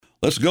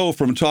Let's go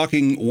from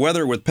talking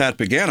weather with Pat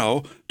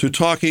Pagano to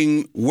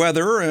talking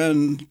weather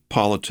and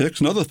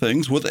politics and other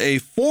things with a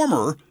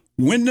former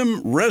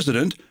Windham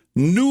resident,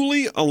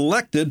 newly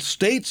elected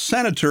state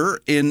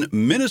senator in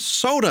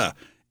Minnesota.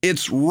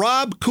 It's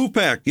Rob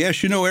Kupec.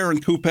 Yes, you know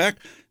Aaron Kupec,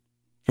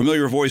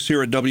 familiar voice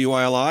here at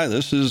WILI.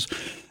 This is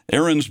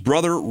Aaron's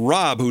brother,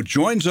 Rob, who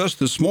joins us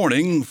this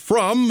morning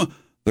from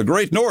the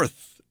Great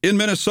North in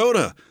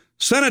Minnesota.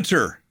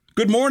 Senator,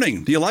 good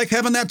morning. Do you like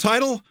having that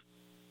title?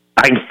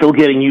 I'm still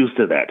getting used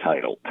to that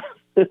title.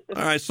 All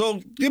right,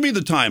 so give me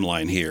the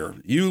timeline here.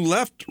 You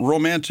left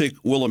romantic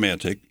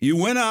Willimantic, you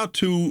went out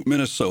to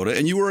Minnesota,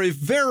 and you were a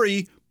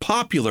very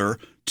popular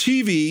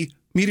TV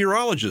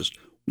meteorologist.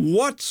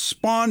 What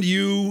spawned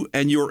you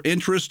and your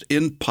interest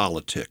in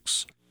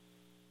politics?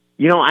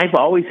 I've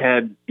always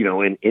had,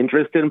 an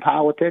interest in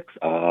politics.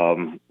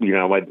 I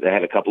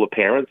had a couple of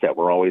parents that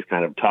were always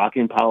kind of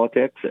talking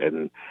politics,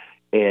 and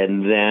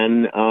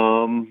then,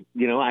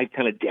 I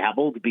kind of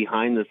dabbled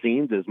behind the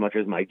scenes as much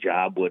as my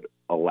job would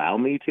allow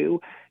me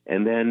to.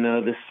 And then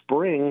this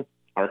spring,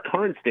 our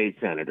current state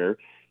senator,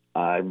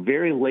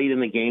 very late in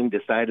the game,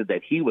 decided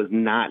that he was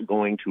not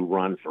going to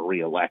run for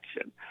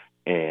re-election.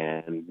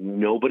 And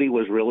nobody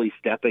was really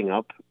stepping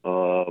up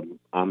on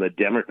the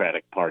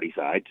Democratic Party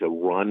side to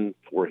run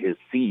for his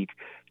seat.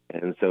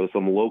 And so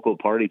some local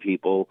party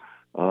people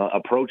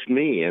approached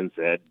me and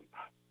said,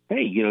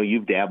 hey,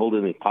 you've dabbled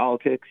in the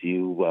politics.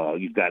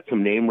 You've got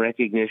some name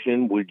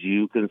recognition. Would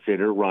you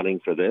consider running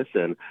for this?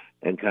 And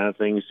kind of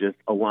things just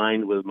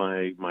aligned with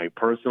my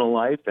personal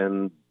life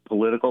and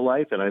political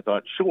life. And I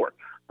thought, sure,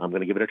 I'm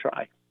going to give it a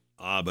try.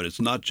 But it's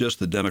not just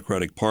the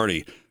Democratic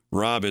Party.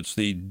 Rob, it's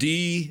the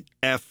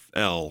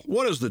DFL.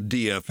 What is the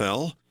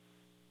DFL?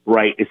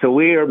 Right. So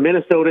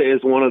Minnesota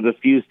is one of the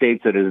few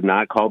states that is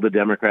not called the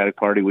Democratic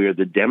Party. We are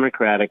the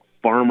Democratic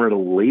Farmer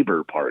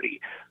Labor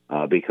Party.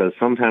 Because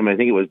sometime, I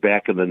think it was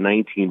back in the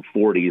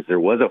 1940s, there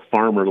was a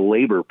Farmer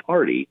Labor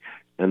Party,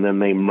 and then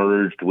they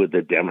merged with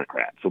the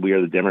Democrats. So we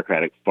are the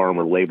Democratic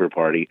Farmer Labor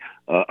Party.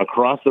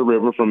 Across the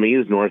river from me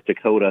is North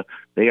Dakota.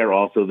 They're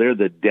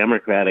the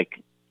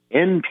Democratic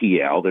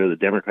NPL. They're the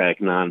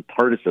Democratic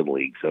Nonpartisan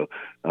League. So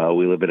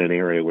we live in an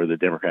area where the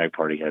Democratic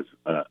Party has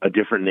a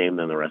different name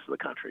than the rest of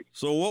the country.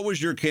 So what was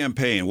your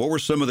campaign? What were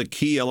some of the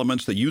key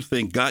elements that you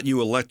think got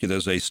you elected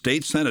as a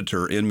state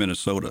senator in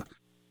Minnesota?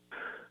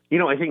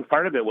 I think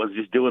part of it was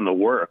just doing the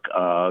work.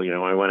 I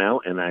went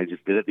out and I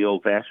just did it the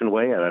old-fashioned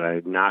way, and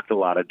I knocked a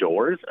lot of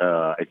doors.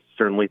 I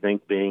certainly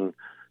think being,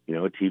 a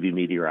TV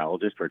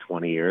meteorologist for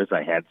 20 years,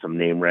 I had some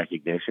name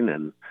recognition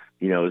and,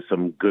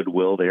 some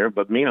goodwill there.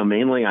 But,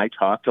 mainly I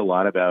talked a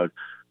lot about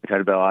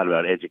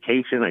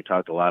education. I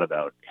talked a lot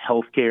about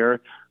healthcare.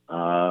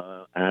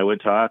 And I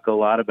would talk a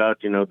lot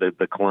about,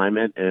 the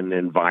climate and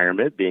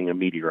environment, being a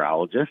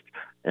meteorologist.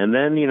 And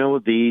then,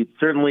 when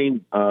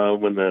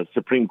the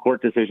Supreme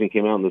Court decision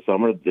came out in the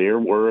summer, there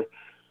were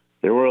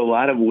a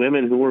lot of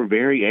women who were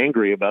very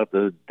angry about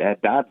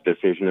that Dobbs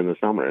decision in the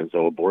summer. And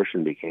so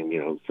abortion became,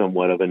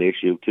 somewhat of an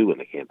issue, too, in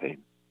the campaign.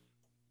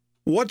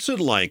 What's it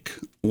like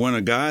when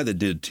a guy that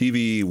did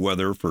TV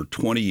weather for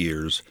 20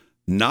 years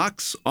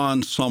knocks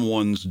on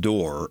someone's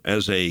door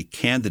as a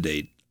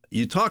candidate?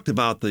 You talked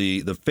about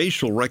the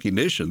facial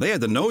recognition. They had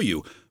to know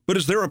you. But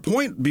is there a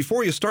point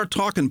before you start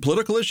talking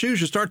political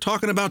issues, you start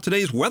talking about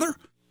today's weather?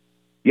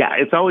 Yeah,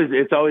 it's always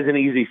an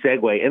easy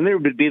segue. And there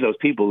would be those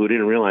people who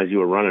didn't realize you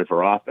were running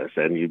for office,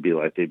 and they'd be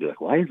like,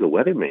 why is the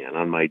weatherman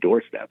on my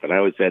doorstep? And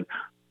I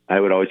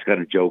would always kind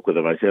of joke with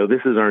them. I say, oh,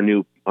 this is our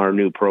new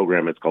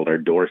program. It's called our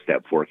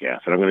doorstep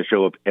forecast. And I'm going to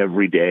show up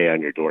every day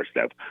on your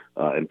doorstep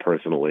and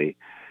personally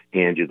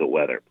hand you the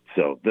weather.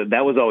 So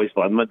that was always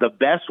fun. But the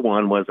best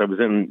one was I was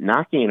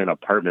knocking in an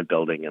apartment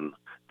building, and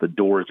the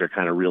doors are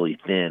kind of really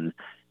thin.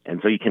 And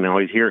so you can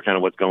always hear kind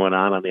of what's going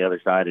on the other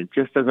side. And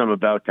just as I'm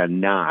about to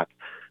knock,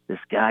 this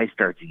guy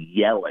starts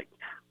yelling.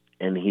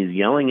 And he's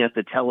yelling at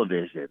the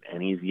television.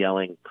 And he's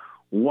yelling,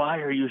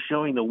 why are you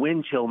showing the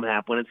wind chill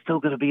map when it's still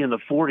going to be in the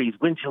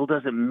 40s? Wind chill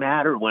doesn't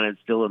matter when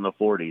it's still in the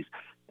 40s.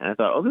 And I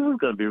thought, this is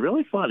going to be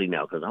really funny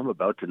now because I'm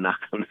about to knock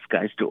on this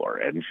guy's door.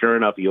 And sure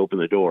enough, he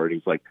opened the door and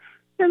he's like,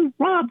 and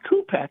Rob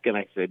Kupec. And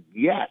I said,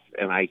 yes.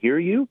 And I hear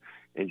you.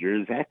 And you're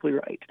exactly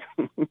right.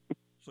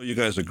 So you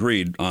guys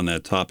agreed on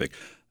that topic.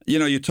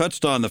 You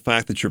touched on the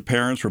fact that your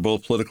parents were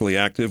both politically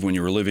active when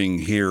you were living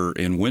here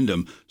in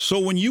Windham. So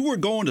when you were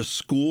going to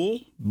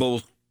school,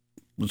 both,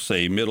 let's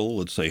say middle,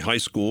 let's say high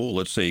school,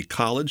 let's say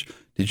college,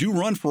 did you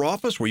run for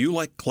office? Were you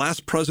like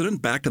class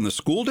president back in the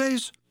school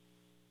days?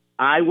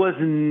 I was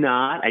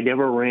not. I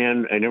never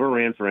ran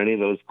for any of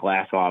those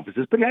class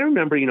offices. But I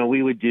remember,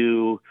 we would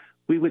do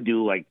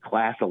like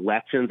class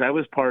elections. I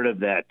was part of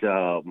that,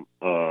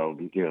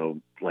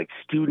 like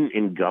student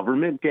in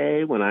government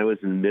day when I was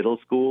in middle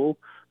school.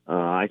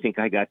 I think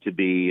I got to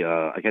be,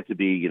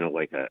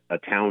 like a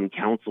town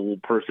council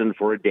person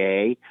for a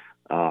day.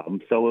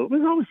 So it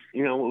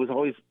was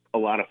always a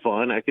lot of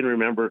fun. I can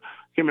remember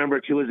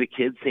too as a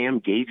kid,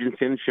 Sam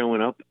Gagenson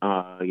showing up,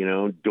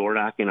 door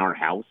knocking our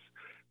house.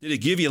 Did he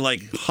give you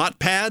like hot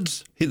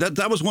pads?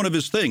 That was one of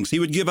his things. He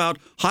would give out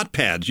hot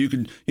pads. You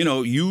could,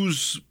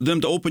 use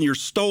them to open your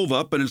stove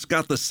up, and it's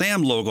got the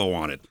Sam logo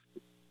on it.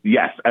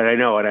 Yes, and I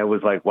know, and I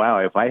was like, wow,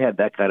 if I had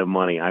that kind of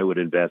money, I would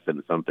invest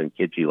in something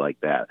kitschy like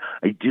that.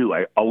 I do.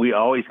 We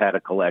always had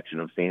a collection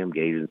of Sam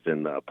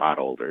Gadenson pot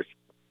holders.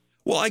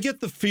 Well, I get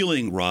the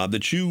feeling, Rob,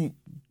 that you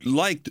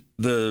liked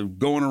the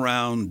going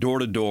around door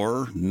to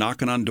door,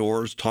 knocking on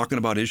doors, talking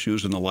about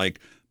issues and the like.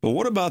 But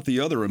what about the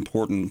other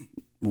important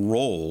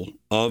role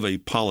of a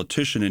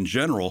politician in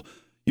general?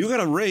 You got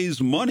to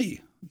raise money.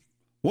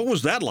 What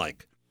was that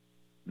like?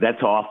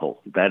 That's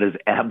awful. That is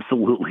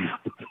absolutely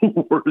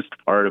the worst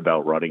part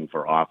about running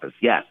for office.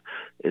 Yes,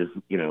 is,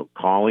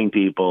 calling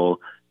people,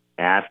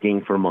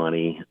 asking for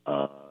money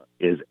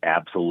is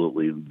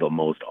absolutely the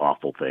most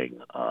awful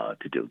thing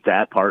to do.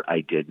 That part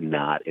I did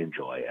not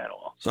enjoy at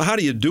all. So how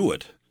do you do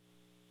it?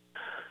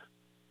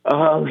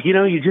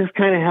 You just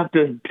kind of have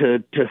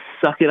to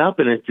suck it up,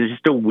 and it's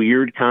just a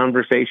weird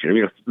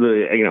conversation.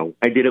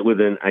 I did it with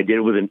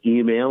an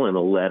email and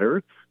a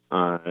letter.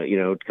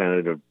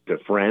 Kind of to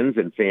friends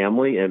and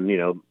family. And,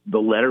 the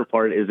letter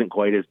part isn't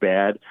quite as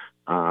bad.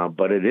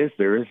 But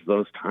there is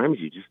those times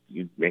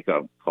you make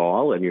a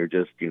call and you're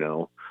just,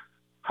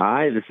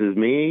 hi, this is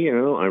me,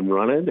 I'm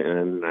running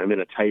and I'm in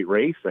a tight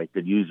race. I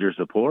could use your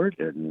support.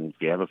 And if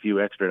you have a few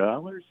extra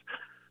dollars,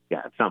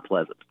 yeah, it's not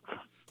pleasant.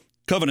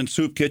 Covenant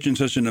Soup Kitchen is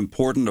such an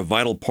important, a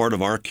vital part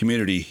of our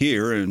community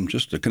here. And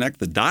just to connect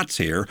the dots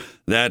here,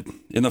 that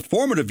in the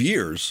formative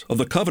years of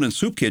the Covenant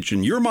Soup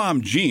Kitchen, your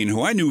mom, Jean,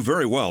 who I knew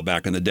very well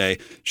back in the day,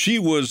 she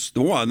was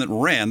the one that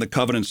ran the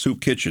Covenant Soup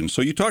Kitchen.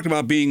 So you talked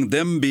about being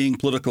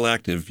political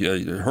active,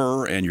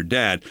 her and your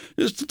dad.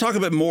 Just to talk a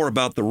bit more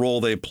about the role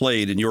they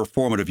played in your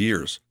formative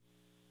years.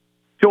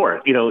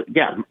 Sure.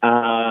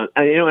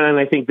 And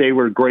I think they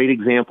were great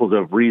examples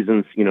of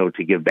reasons,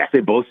 to give back.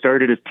 They both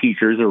started as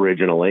teachers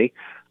originally.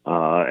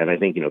 And I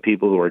think,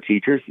 people who are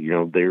teachers,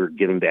 they're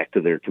giving back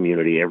to their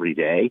community every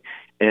day.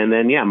 And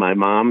then, my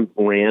mom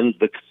ran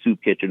the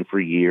soup kitchen for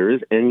years.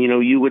 And,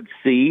 you would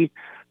see,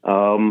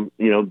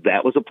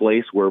 that was a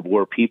place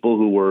where people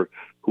who were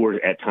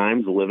at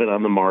times living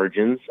on the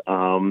margins,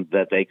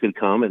 that they could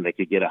come and they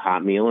could get a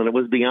hot meal. And it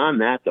was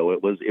beyond that, though.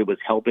 It was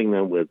helping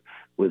them with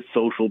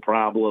social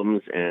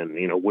problems and,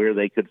 where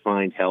they could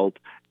find help.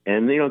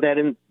 And,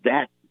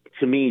 that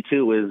to me,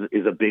 too,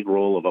 is a big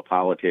role of a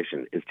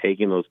politician, is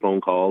taking those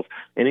phone calls.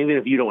 And even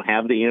if you don't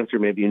have the answer,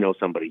 maybe you know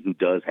somebody who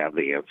does have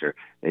the answer,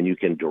 and you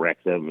can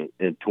direct them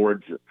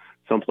towards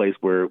someplace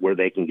where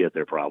they can get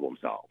their problem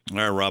solved. All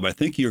right, Rob, I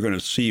think you're going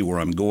to see where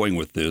I'm going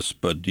with this,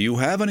 but do you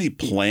have any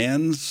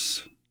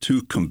plans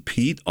to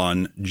compete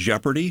on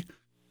Jeopardy?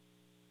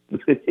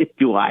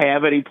 Do I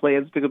have any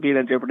plans to compete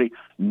on Jeopardy?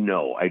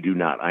 No, I do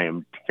not. I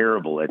am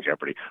terrible at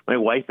Jeopardy. My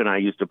wife and I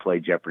used to play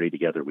Jeopardy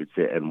together. We'd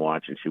sit and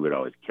watch, and she would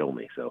always kill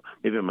me. So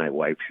maybe my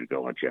wife should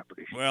go on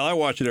Jeopardy. Well, I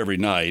watch it every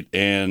night,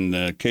 and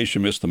in case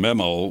you missed the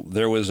memo,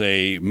 there was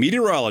a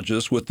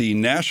meteorologist with the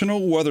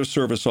National Weather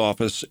Service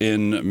office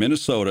in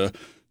Minnesota,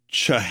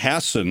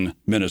 Chahasson,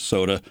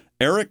 Minnesota,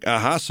 Eric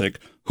Ahasik,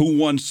 who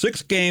won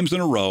 6 games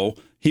in a row.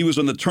 He was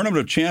in the Tournament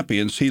of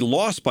Champions. He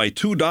lost by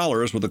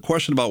 $2 with a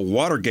question about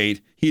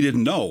Watergate he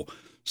didn't know.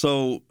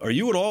 So are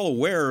you at all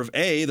aware of,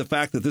 A, the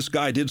fact that this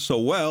guy did so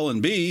well,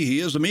 and B, he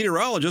is a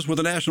meteorologist with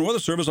the National Weather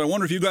Service? I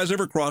wonder if you guys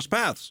ever crossed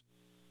paths.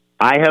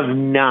 I have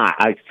not.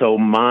 I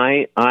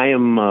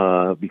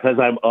am because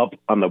I'm up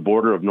on the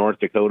border of North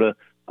Dakota.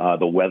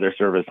 The Weather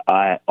Service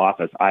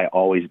office I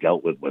always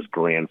dealt with was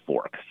Grand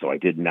Forks, so I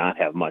did not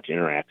have much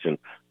interaction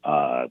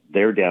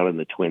there down in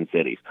the Twin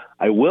Cities.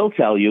 I will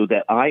tell you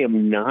that I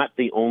am not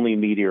the only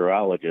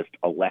meteorologist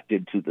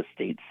elected to the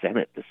state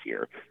Senate this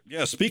year.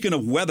 Yeah, speaking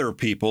of weather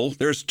people,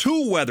 there's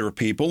 2 weather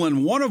people,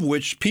 and one of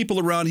which people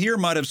around here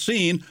might have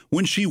seen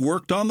when she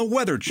worked on the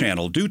Weather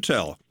Channel. Do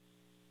tell.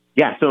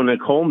 Yeah, so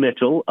Nicole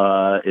Mitchell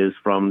is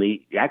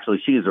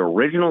she is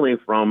originally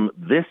from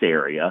this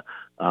area,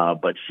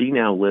 but she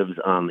now lives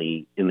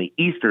in the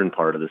eastern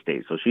part of the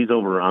state. So she's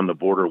over on the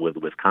border with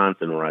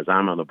Wisconsin, whereas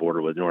I'm on the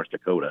border with North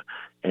Dakota.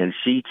 And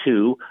she,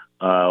 too,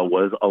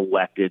 was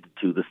elected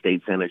to the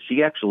state Senate.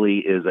 She actually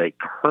is a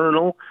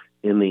colonel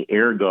in the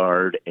Air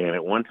Guard, and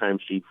at one time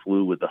she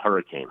flew with the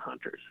Hurricane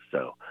Hunters.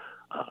 So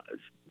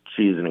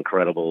she's an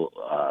incredible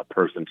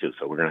person, too.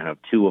 So we're going to have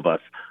 2 of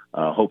us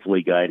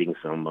hopefully guiding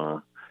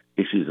some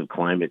issues of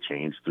climate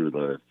change through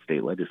the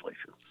state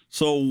legislature.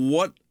 So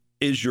what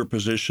is your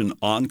position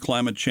on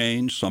climate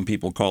change? Some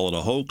people call it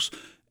a hoax.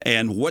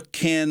 And what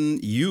can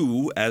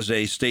you, as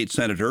a state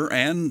senator,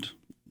 and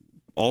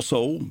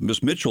also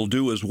Ms. Mitchell,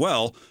 do as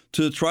well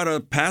to try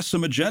to pass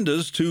some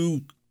agendas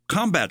to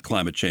combat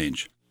climate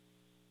change?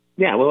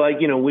 Yeah, well, I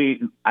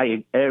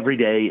every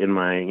day in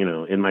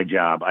my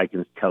job, I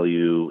can tell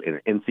you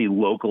and see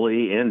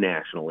locally and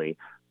nationally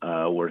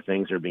where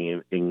things are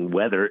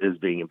weather is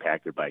being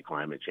impacted by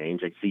climate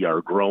change. I see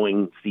our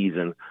growing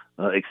season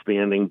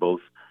expanding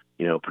both,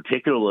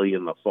 particularly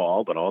in the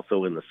fall, but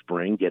also in the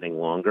spring, getting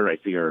longer. I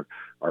see our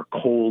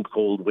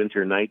cold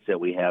winter nights that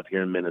we have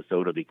here in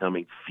Minnesota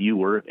becoming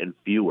fewer and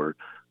fewer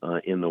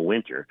in the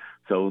winter.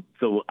 So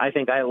I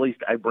think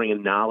I bring a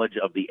knowledge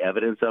of the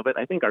evidence of it.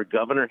 I think our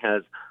governor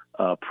has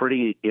a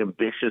pretty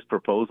ambitious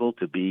proposal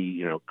to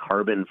be,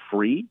 carbon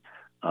free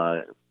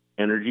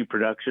energy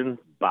production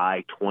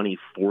by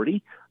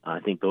 2040. I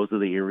think those are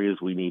the areas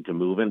we need to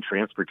move in.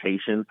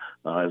 Transportation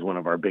is one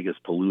of our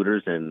biggest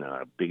polluters and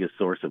biggest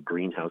source of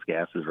greenhouse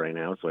gases right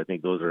now. So I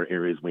think those are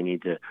areas we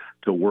need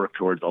to work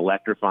towards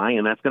electrifying,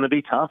 and that's going to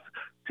be tough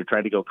to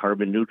try to go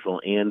carbon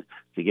neutral and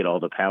to get all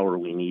the power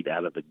we need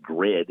out of the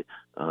grid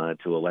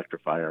to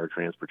electrify our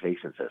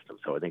transportation system.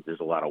 So I think there's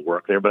a lot of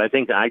work there. But I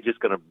think I'm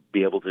just going to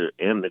be able to,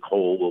 and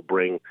Nicole will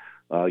bring,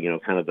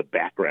 kind of the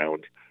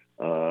background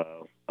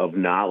of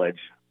knowledge,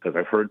 because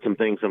I've heard some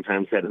things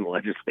sometimes said in the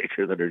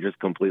legislature that are just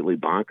completely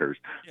bonkers.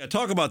 Yeah,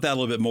 talk about that a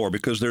little bit more,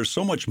 because there's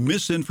so much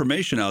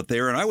misinformation out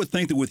there. And I would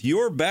think that with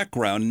your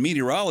background in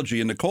meteorology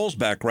and Nicole's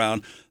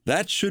background,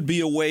 that should be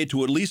a way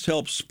to at least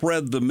help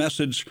spread the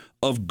message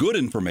of good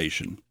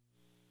information.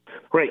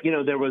 Right.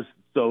 There was,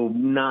 so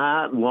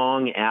not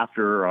long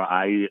after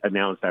I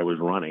announced I was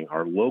running,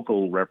 our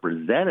local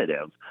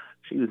representative,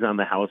 she was on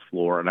the House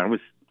floor, and I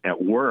was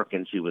at work,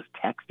 and she was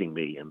texting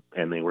me,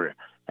 and they were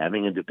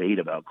having a debate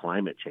about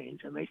climate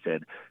change. And they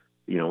said,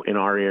 in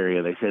our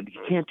area, they said,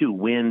 you can't do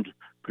wind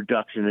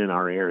production in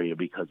our area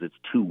because it's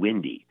too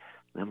windy.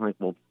 And I'm like,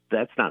 well,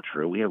 that's not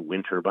true. We have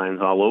wind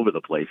turbines all over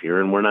the place here,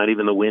 and we're not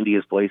even the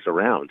windiest place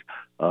around,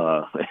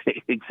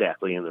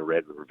 exactly in the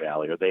Red River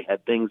Valley. Or they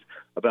had things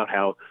about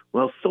how,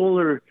 well,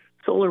 solar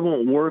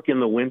won't work in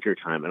the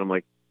wintertime. And I'm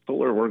like,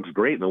 solar works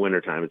great in the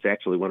wintertime. It's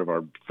actually one of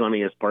our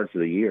sunniest parts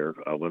of the year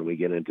when we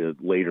get into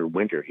later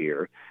winter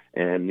here.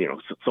 And,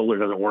 solar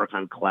doesn't work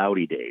on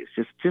cloudy days.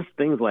 Just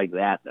things like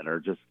that are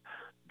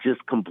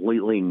just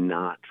completely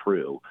not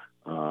true,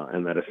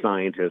 and that a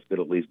scientist could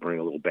at least bring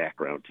a little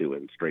background to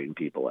and straighten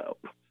people out.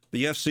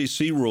 The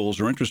FCC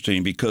rules are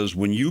interesting because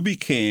when you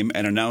became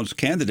an announced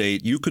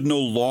candidate, you could no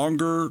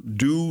longer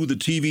do the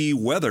TV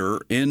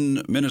weather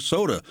in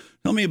Minnesota.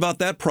 Tell me about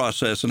that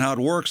process and how it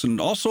works, and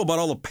also about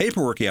all the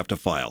paperwork you have to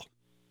file.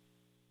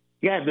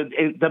 Yeah,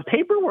 the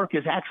paperwork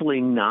is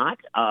actually not,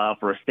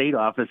 for a state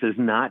office, is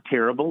not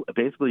terrible.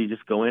 Basically, you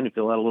just go in, you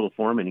fill out a little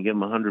form, and you give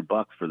them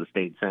 $100 for the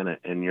state Senate,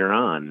 and you're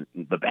on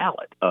the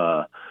ballot.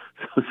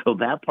 So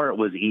that part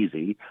was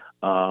easy.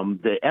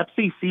 The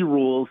FCC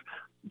rules,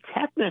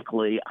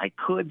 technically, I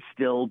could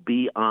still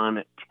be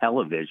on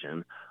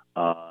television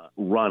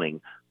running,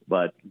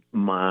 but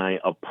my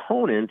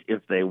opponent,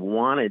 if they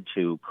wanted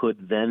to,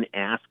 could then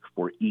ask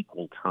for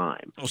equal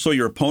time. Oh, so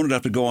your opponent would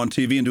have to go on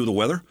TV and do the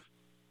weather?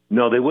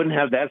 No, they wouldn't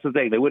have. That's the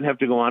thing. They wouldn't have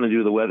to go on and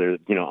do the weather,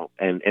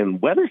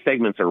 and weather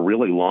segments are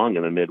really long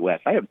in the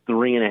Midwest. I have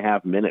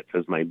 3.5 minutes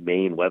as my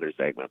main weather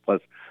segment,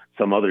 plus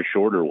some other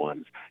shorter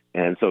ones.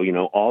 And so,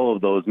 all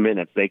of those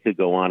minutes, they could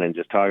go on and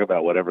just talk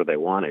about whatever they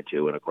wanted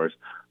to. And of course,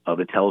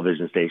 the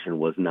television station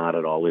was not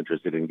at all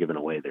interested in giving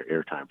away their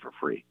airtime for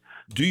free.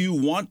 Do you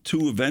want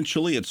to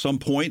eventually, at some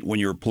point, when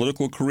your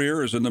political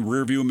career is in the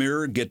rearview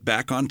mirror, get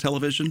back on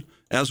television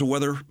as a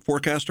weather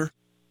forecaster?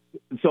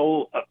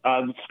 So,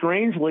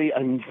 strangely,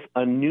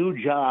 a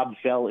new job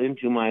fell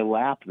into my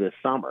lap this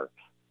summer.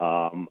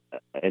 An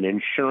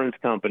insurance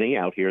company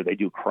out here, they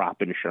do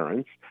crop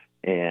insurance,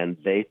 and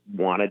they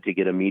wanted to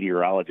get a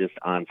meteorologist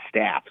on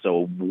staff.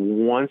 So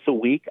once a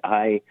week,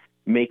 I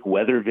make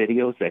weather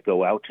videos that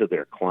go out to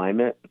their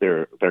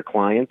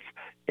clients,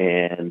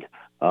 and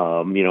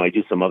I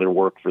do some other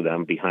work for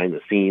them behind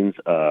the scenes,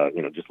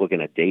 just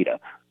looking at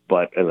data.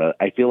 But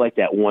I feel like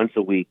that once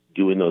a week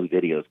doing those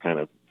videos kind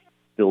of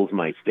fills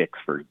my fix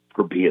for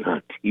being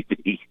on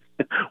TV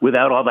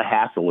without all the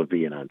hassle of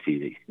being on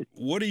TV.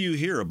 What do you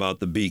hear about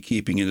the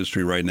beekeeping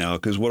industry right now?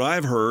 Because what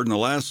I've heard in the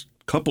last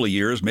couple of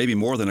years, maybe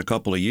more than a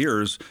couple of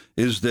years,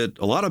 is that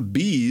a lot of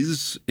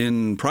bees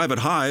in private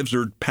hives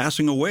are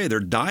passing away. They're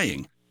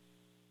dying.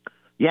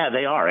 Yeah,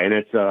 they are. And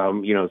it's,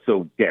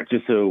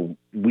 just so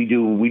we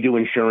do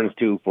insurance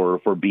too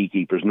for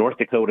beekeepers. North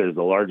Dakota is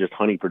the largest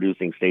honey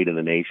producing state in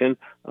the nation.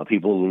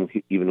 People who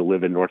even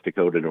live in North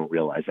Dakota don't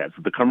realize that.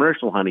 So the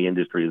commercial honey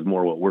industry is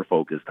more what we're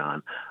focused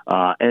on.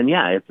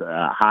 It's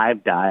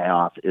hive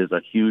die-off is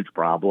a huge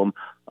problem.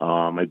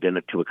 I've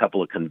been to a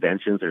couple of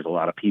conventions. There's a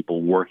lot of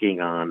people working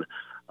on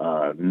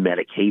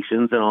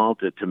medications and all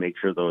to make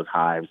sure those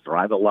hives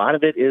thrive. A lot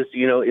of it is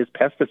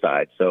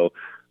pesticides. So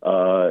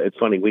it's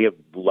funny, we have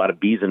a lot of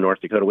bees in North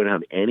Dakota. We don't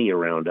have any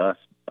around us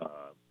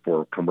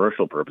for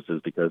commercial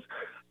purposes because,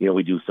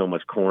 we do so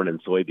much corn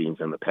and soybeans,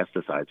 and the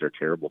pesticides are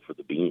terrible for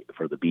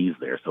the bees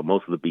there. So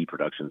most of the bee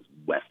production is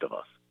west of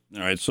us.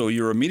 All right, so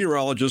you're a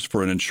meteorologist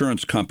for an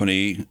insurance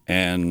company,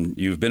 and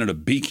you've been at a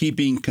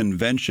beekeeping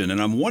convention,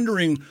 and I'm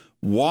wondering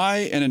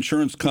why an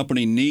insurance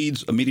company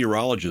needs a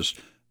meteorologist.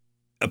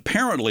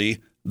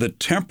 Apparently, the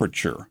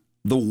temperature,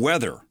 the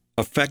weather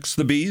affects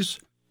the bees.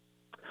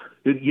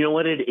 You know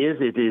what it is?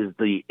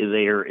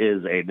 There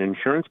is an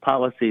insurance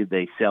policy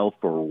they sell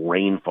for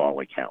rainfall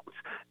accounts.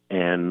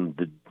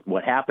 And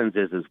what happens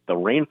is the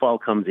rainfall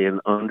comes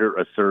in under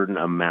a certain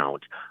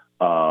amount.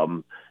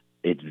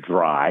 It's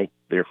dry,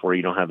 therefore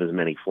you don't have as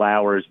many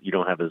flowers, you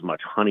don't have as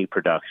much honey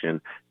production,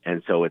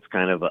 and so it's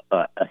kind of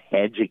a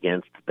hedge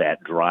against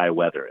that dry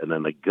weather, and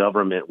then the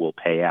government will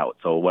pay out.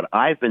 So what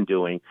I've been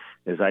doing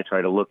is I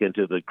try to look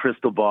into the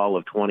crystal ball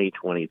of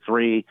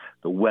 2023,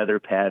 the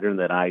weather pattern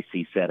that I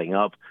see setting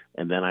up,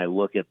 and then I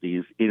look at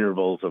these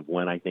intervals of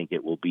when I think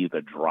it will be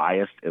the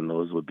driest, and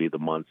those would be the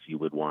months you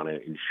would want to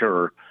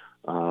ensure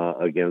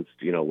against,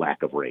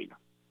 lack of rain.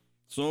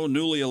 So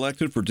newly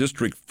elected for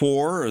District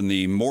 4 in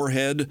the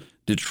Moorhead,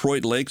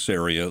 Detroit Lakes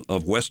area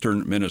of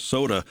western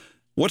Minnesota.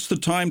 What's the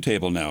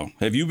timetable now?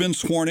 Have you been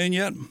sworn in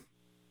yet?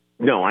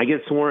 No, I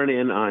get sworn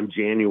in on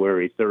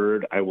January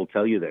 3rd. I will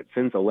tell you that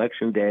since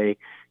Election Day,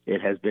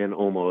 it has been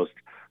almost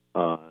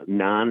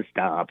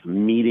nonstop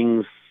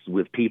meetings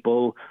with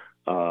people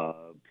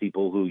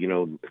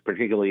who,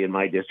 particularly in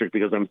my district,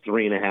 because I'm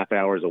 3.5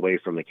 hours away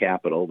from the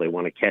Capitol, they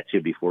want to catch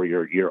you before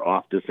you're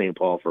off to St.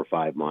 Paul for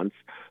 5 months.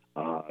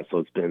 So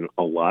it's been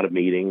a lot of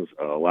meetings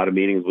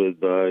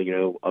with,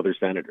 other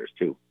senators,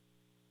 too.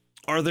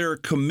 Are there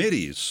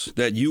committees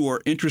that you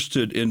are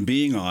interested in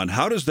being on?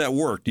 How does that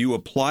work? Do you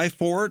apply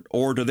for it,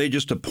 or do they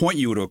just appoint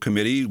you to a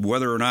committee,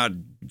 whether or not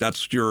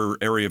that's your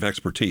area of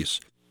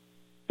expertise?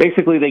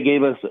 Basically, they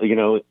gave us,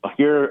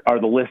 here are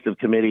the list of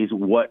committees.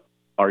 What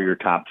are your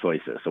top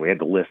choices? So we had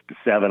to list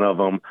 7 of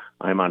them.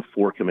 I'm on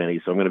 4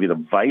 committees. So I'm going to be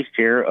the vice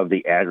chair of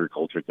the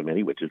Agriculture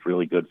Committee, which is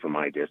really good for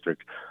my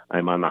district.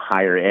 I'm on the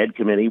Higher Ed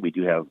Committee. We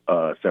do have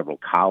several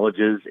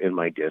colleges in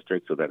my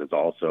district, so that is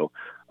also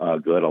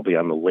good. I'll be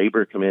on the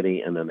Labor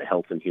Committee and then the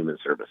Health and Human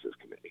Services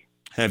Committee.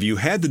 Have you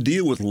had to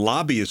deal with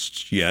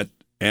lobbyists yet?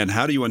 And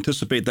how do you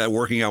anticipate that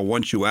working out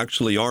once you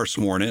actually are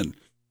sworn in?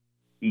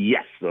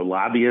 Yes, the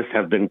lobbyists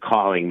have been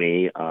calling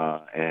me,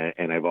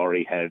 and I've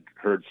already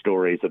heard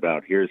stories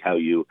about here's how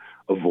you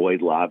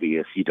avoid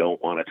lobbyists you don't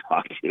want to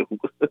talk to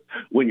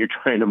when you're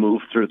trying to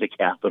move through the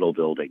Capitol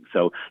building.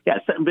 So,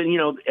 yes, but,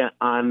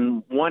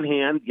 on one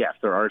hand, yes,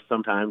 there are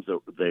sometimes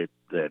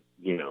that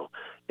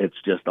it's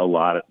just a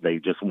lot. They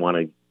just want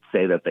to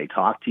say that they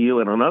talk to you.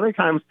 And on other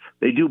times,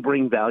 they do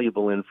bring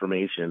valuable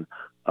information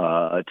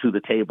to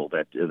the table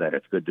that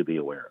it's good to be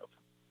aware of.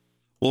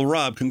 Well,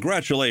 Rob,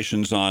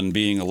 congratulations on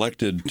being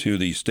elected to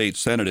the state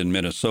Senate in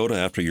Minnesota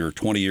after your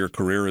 20-year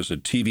career as a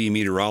TV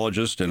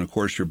meteorologist and, of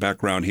course, your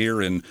background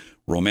here in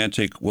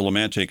romantic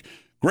Willimantic.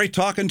 Great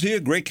talking to you.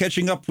 Great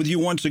catching up with you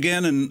once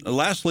again. And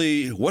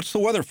lastly, what's the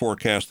weather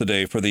forecast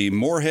today for the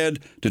Moorhead,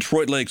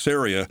 Detroit Lakes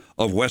area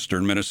of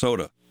western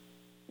Minnesota?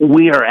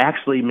 We are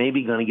actually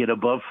maybe going to get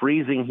above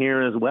freezing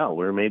here as well.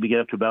 We're maybe get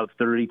up to about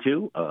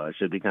 32. It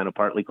should be kind of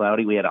partly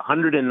cloudy. We had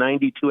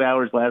 192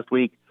 hours last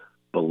week.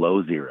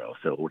 Below zero.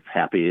 So we're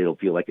happy it'll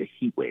feel like a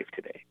heat wave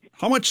today.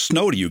 How much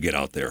snow do you get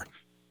out there?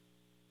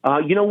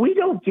 We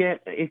don't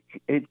get it.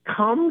 It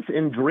comes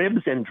in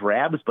dribs and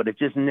drabs, but it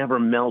just never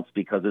melts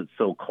because it's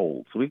so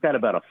cold. So we've got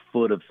about a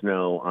foot of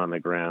snow on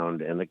the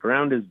ground, and the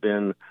ground has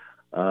been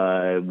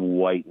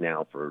white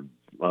now for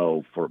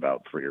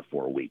about 3 or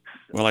 4 weeks.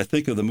 Well, I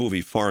think of the movie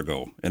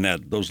Fargo and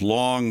those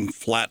long,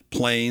 flat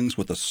plains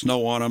with the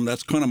snow on them.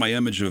 That's kind of my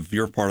image of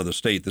your part of the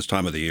state this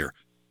time of the year.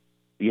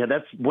 Yeah,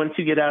 that's once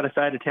you get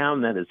outside of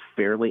town, that is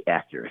fairly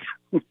accurate.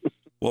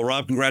 Well,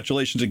 Rob,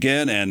 congratulations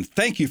again, and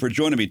thank you for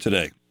joining me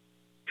today.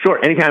 Sure.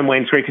 Anytime,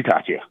 Wayne. It's great to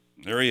talk to you.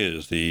 There he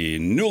is, the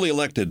newly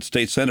elected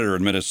state senator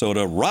in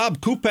Minnesota, Rob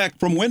Kupec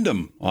from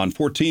Windham on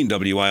 14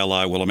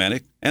 WILI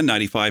Willimantic and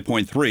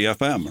 95.3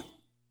 FM.